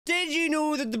Did you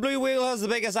know that the blue whale has the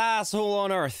biggest asshole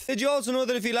on Earth? Did you also know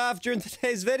that if you laugh during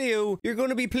today's video, you're going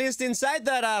to be placed inside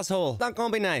that asshole? Not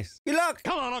gonna be nice. Good luck!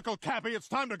 Come on, Uncle Cappy, it's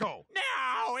time to go.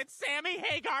 No, it's Sammy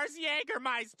Hagar's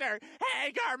Jägermeister.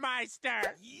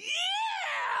 Hagarmeister.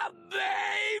 Yeah, baby!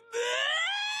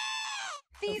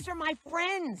 These are my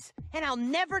friends, and I'll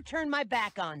never turn my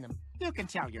back on them. You can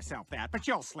tell yourself that, but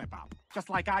you'll slip up.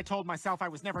 Just like I told myself I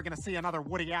was never going to see another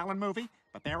Woody Allen movie,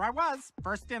 but there I was,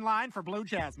 first in line for Blue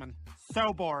Jasmine.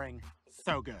 So boring,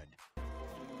 so good.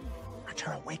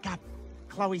 Arturo, wake up.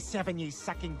 Chloe Sevigny's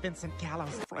sucking Vincent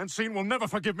Gallo's. Francine will never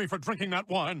forgive me for drinking that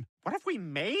wine. What if we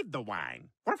made the wine?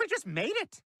 What if we just made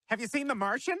it? Have you seen The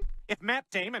Martian? If Matt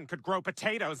Damon could grow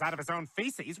potatoes out of his own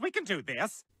feces, we can do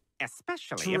this.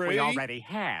 Especially if we already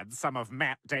had some of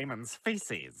Matt Damon's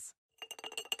feces.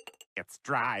 It's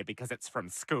dry because it's from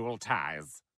school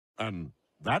ties. And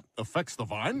that affects the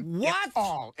vine? What? It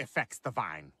all affects the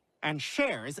vine. And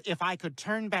Cher's If I Could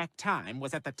Turn Back Time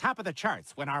was at the top of the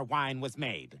charts when our wine was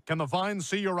made. Can the vine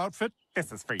see your outfit?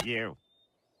 This is for you.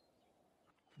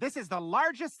 This is the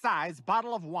largest size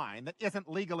bottle of wine that isn't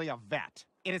legally a vet.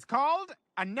 It is called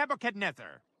a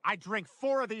Nebuchadnezzar. I drink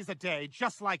 4 of these a day,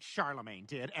 just like Charlemagne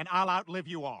did, and I'll outlive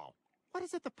you all. What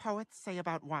is it the poets say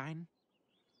about wine?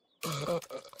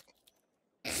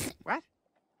 What?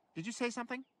 Did you say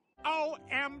something?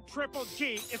 O-M-triple-G.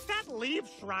 Is that Liev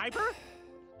Schreiber?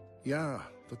 Yeah,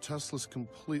 the Teslas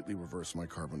completely reverse my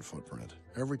carbon footprint.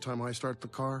 Every time I start the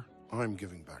car, I'm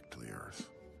giving back to the Earth.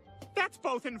 That's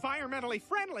both environmentally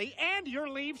friendly and your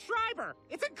Liev Schreiber.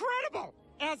 It's incredible!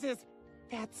 As is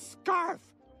that scarf.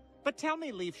 But tell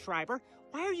me, Liev Schreiber,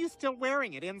 why are you still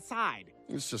wearing it inside?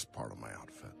 It's just part of my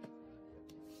outfit.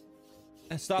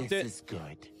 Stop it. This is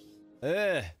good.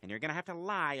 Ugh. And you're gonna have to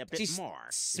lie a bit more.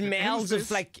 Smells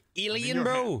of like alien,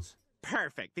 bro. Hands.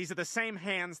 Perfect. These are the same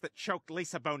hands that choked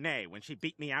Lisa Bonet when she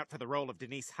beat me out for the role of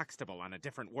Denise Huxtable on A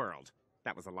Different World.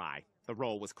 That was a lie. The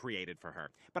role was created for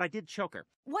her. But I did choke her.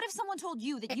 What if someone told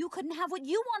you that you couldn't have what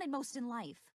you wanted most in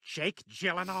life? Jake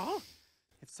Gyllenhaal?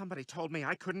 If somebody told me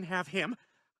I couldn't have him,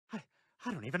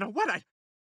 I don't even know what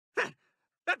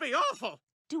that'd be awful.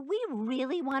 Do we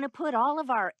really want to put all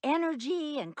of our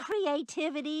energy and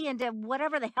creativity into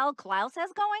whatever the hell Klaus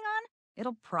has going on?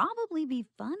 It'll probably be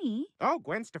funny. Oh,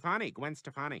 Gwen Stefani, Gwen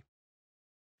Stefani.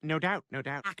 No doubt, no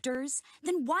doubt. Actors?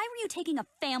 Then why were you taking a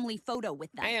family photo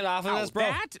with them? I ain't laughing at this, bro.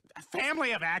 That? A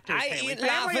family of actors, I Haley. ain't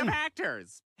Family of laughing.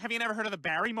 actors. Have you never heard of the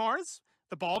Barrymores?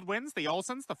 The Baldwins, the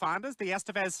Olsons, the Fondas, the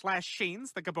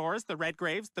Estevez/Sheens, the Gabors, the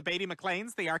Redgraves, the Beatty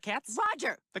McLeans, the Arquettes.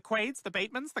 Roger! The Quaids, the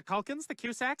Batemans, the Culkins, the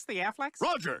Cusacks, the Afflecks.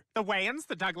 Roger! The Wayans,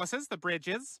 the Douglases, the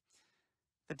Bridges,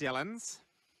 the Dylans,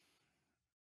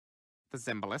 the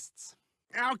Zimbalists.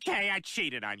 Okay, I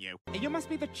cheated on you. You must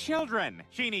be the children.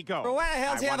 Jeannie, go. Bro, why the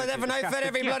hell does he have a different outfit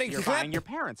every bloody You're clip? buying your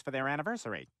parents for their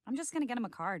anniversary. I'm just gonna get him a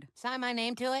card. Sign my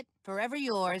name to it. Forever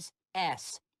yours,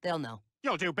 S. They'll know.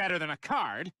 You'll do better than a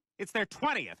card. It's their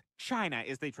 20th. China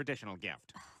is the traditional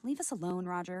gift. Leave us alone,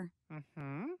 Roger.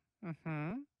 I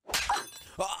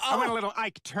went a little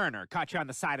Ike Turner, caught you on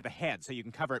the side of the head so you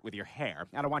can cover it with your hair.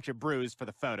 I don't want you bruised for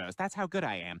the photos. That's how good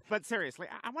I am. But seriously,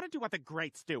 I want to do what the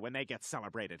greats do when they get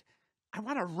celebrated. I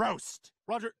want a roast.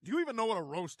 Roger, do you even know what a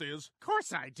roast is? Of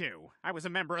course I do. I was a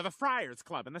member of the Friars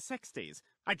Club in the 60s.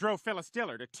 I drove Phyllis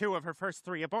Diller to 2 of her first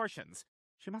 3 abortions.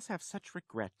 She must have such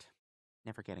regret.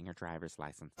 Never getting her driver's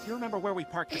license. Do you remember where we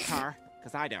parked the car?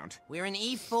 Because I don't. We're in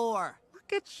E4.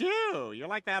 Look at you. You're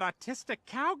like that autistic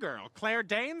cowgirl Claire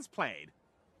Danes played.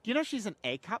 Do you know she's an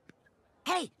A-cup?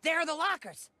 Hey, there are the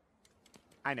lockers.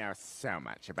 I know so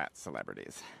much about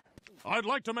celebrities. I'd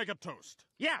like to make a toast.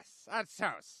 Yes, a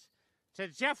toast. To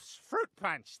Jeff's fruit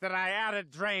punch that I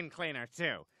added drain cleaner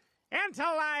to. And to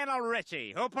Lionel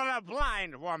Richie, who put a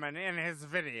blind woman in his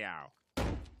video.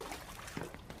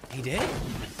 He did?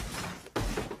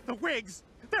 The wigs,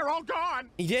 they're all gone.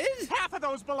 He did? Half of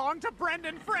those belong to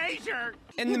Brendan Fraser.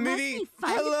 In the movie, Must be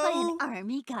fun to hello? play an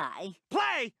army guy.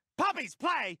 Play! Puppies,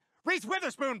 play! Reese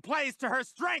Witherspoon plays to her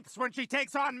strengths when she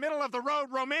takes on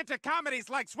middle-of-the-road romantic comedies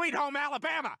like Sweet Home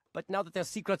Alabama. But now that their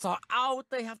secrets are out,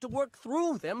 they have to work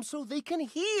through them so they can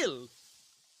heal.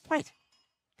 Wait,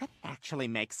 that actually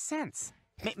makes sense.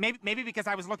 Maybe because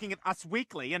I was looking at Us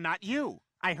Weekly and not you.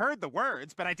 I heard the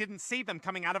words, but I didn't see them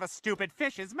coming out of a stupid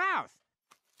fish's mouth.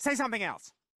 Say something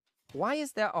else. Why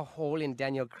is there a hole in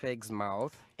Daniel Craig's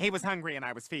mouth? He was hungry and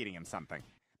I was feeding him something.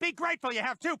 Be grateful you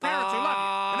have 2 parents who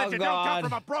love you, and that you don't God. come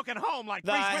from a broken home like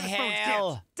The Reese Witherspoon's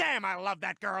hell? kids. Damn, I love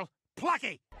that girl.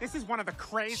 Plucky. This is one of the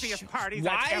craziest parties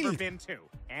Why? I've ever been to.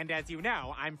 And as you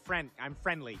know, I'm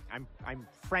friendly. I'm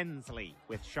friendly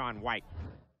with Shaun White.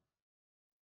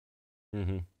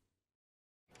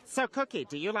 So, Cookie,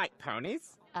 do you like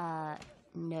ponies?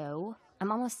 No.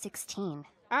 I'm almost 16.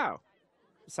 Oh.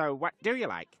 So what do you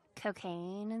like?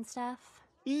 Cocaine and stuff.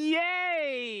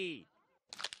 Yay!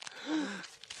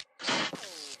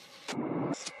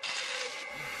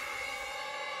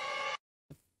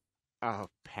 Oh,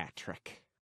 Patrick.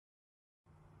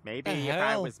 Maybe if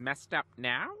I was messed up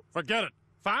now? Forget it.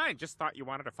 Fine, just thought you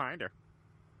wanted to find her.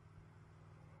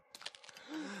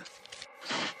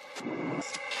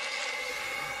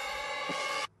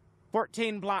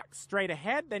 "14 blocks straight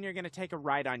ahead, then you're going to take a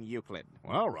right on Euclid."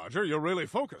 Well, Roger, you're really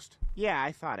focused. Yeah,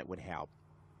 I thought it would help.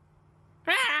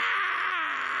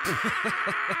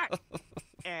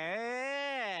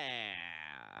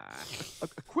 A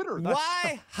quitter.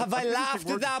 Why have I laughed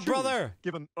at that, brother?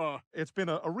 Given, it's been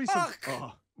a recent,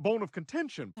 bone of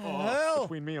contention, hell?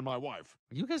 between me and my wife.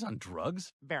 Are you guys on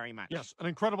drugs? Very much. Yes, an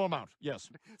incredible amount, yes.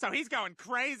 So he's going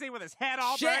crazy with his head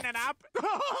all Shit. burning up?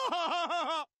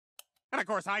 And of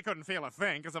course, I couldn't feel a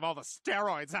thing because of all the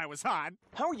steroids I was on.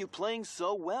 How are you playing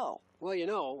so well? Well, you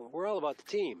know, we're all about the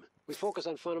team. We focus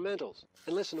on fundamentals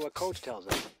and listen to what coach tells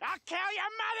us. I'll kill your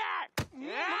mother!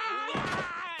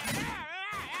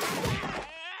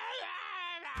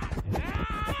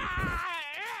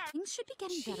 Things should be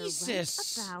getting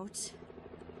Jesus. better right about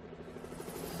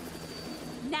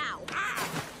now.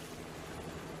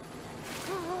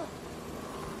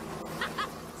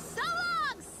 So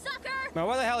long, sucker! Now,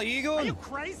 where the hell are you Are going? you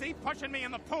crazy, pushing me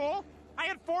in the pool? I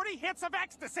had 40 hits of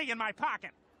ecstasy in my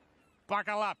pocket.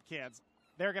 Buckle up, kids.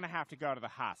 They're gonna have to go to the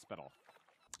hospital.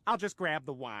 I'll just grab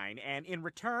the wine, and in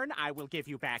return, I will give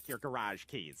you back your garage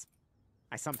keys.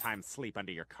 I sometimes sleep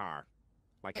under your car,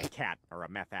 like a cat or a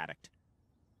meth addict.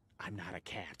 I'm not a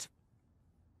cat.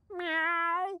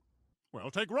 Meow.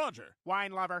 Well, take Roger.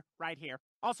 Wine lover, right here.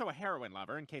 Also a heroin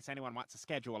lover, in case anyone wants to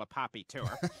schedule a poppy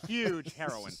tour. Huge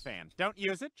heroin fan. Don't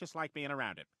use it, just like being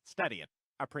around it. Study it.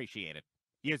 Appreciate it.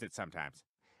 Use it sometimes.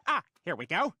 Ah, here we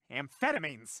go.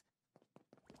 Amphetamines.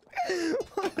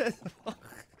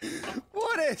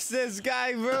 What is this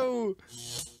guy, bro?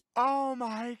 Oh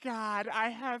my God, I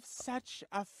have such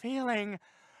a feeling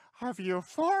of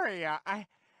euphoria.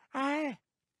 I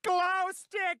glow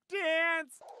stick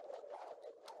dance.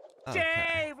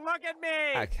 Okay. Dave, look at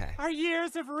me. Okay. Our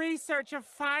years of research have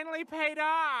finally paid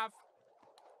off.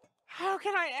 How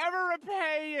can I ever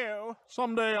repay you?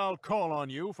 Someday I'll call on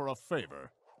you for a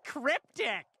favor.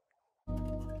 Cryptic.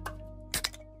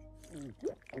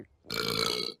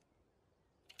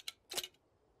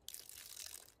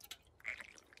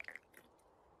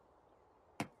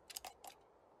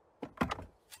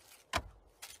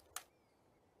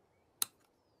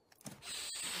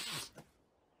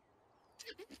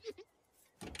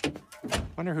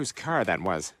 Wonder whose car that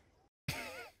was.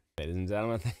 Ladies and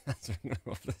gentlemen, I think that's what we're gonna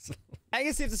go with this. I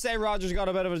guess safe to say Roger's got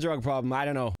a bit of a drug problem. I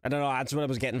don't know. That's what I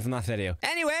was getting from that video.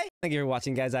 Anyway, thank you for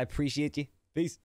watching, guys. I appreciate you. Peace.